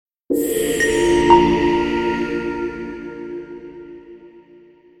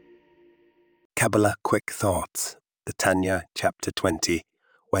Kabbalah Quick Thoughts, the Tanya, Chapter 20,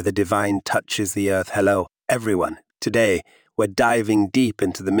 where the divine touches the earth. Hello, everyone. Today, we're diving deep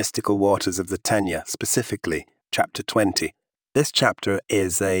into the mystical waters of the Tanya, specifically Chapter 20. This chapter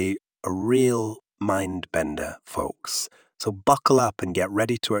is a real mind-bender, folks. So buckle up and get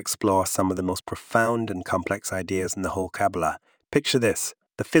ready to explore some of the most profound and complex ideas in the whole Kabbalah. Picture this.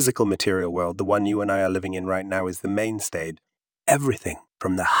 The physical material world, the one you and I are living in right now, is the main stage. Everything,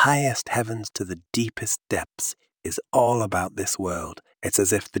 from the highest heavens to the deepest depths, is all about this world. It's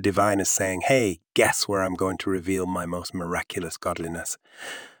as if the divine is saying, hey, guess where I'm going to reveal my most miraculous godliness?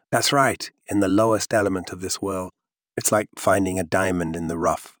 That's right, in the lowest element of this world. It's like finding a diamond in the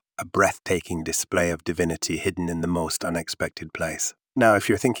rough, a breathtaking display of divinity hidden in the most unexpected place. Now, if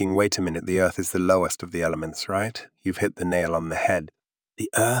you're thinking, wait a minute, the earth is the lowest of the elements, right? You've hit the nail on the head. The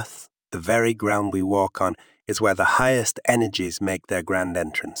earth, the very ground we walk on, is where the highest energies make their grand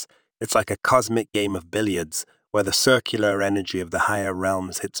entrance. It's like a cosmic game of billiards, where the circular energy of the higher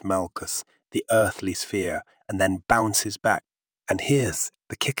realms hits Malchus, the earthly sphere, and then bounces back. And here's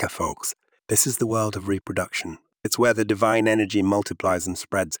the kicker, folks. This is the world of reproduction. It's where the divine energy multiplies and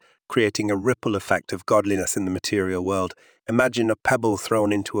spreads, creating a ripple effect of godliness in the material world. Imagine a pebble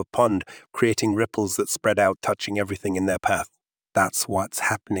thrown into a pond, creating ripples that spread out, touching everything in their path. That's what's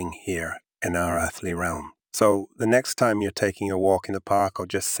happening here in our earthly realm. So the next time you're taking a walk in the park or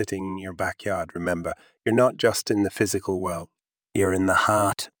just sitting in your backyard, remember, you're not just in the physical world. You're in the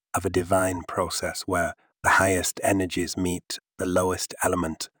heart of a divine process where the highest energies meet the lowest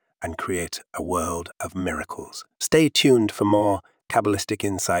element and create a world of miracles. Stay tuned for more Kabbalistic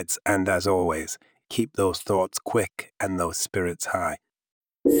insights, and as always, keep those thoughts quick and those spirits high.